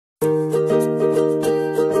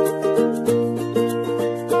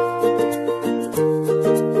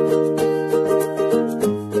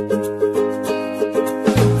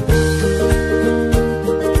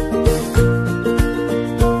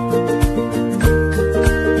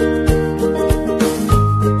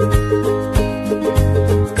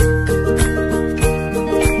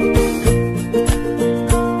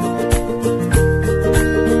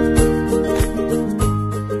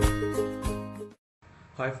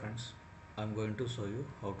friends, I'm going to show you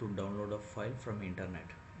how to download a file from internet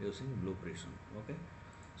using Blue Prism. Okay,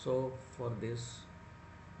 so for this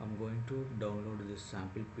I'm going to download this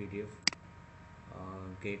sample PDF,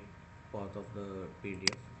 get path of the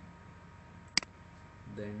PDF,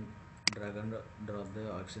 then drag and drop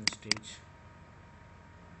the action stage,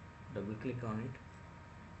 double click on it,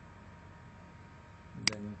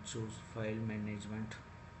 then choose file management.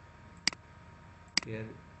 Here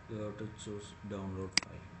you have to choose download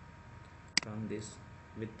file. From this,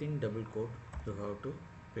 within double quote, you have to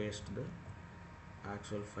paste the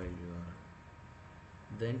actual file URL.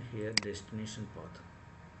 Then here destination path.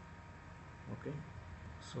 Okay,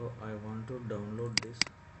 so I want to download this.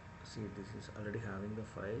 See, this is already having the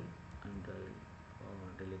file and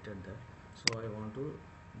I deleted that. So I want to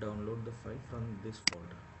download the file from this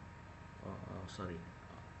folder.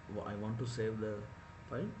 I want to save the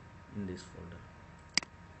file in this folder.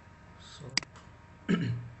 So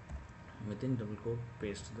within double quote,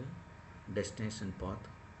 paste the destination path,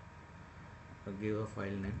 give a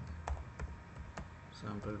file name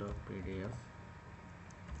sample.pdf.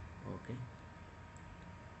 Okay,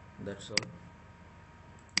 that's all.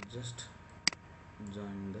 Just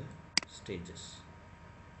join the stages.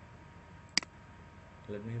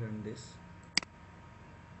 Let me run this.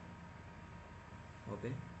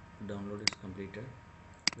 Okay, download is completed.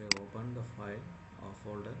 We have opened the file or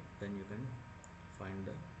folder, then you can find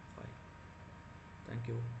the file. Thank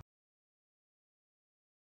you.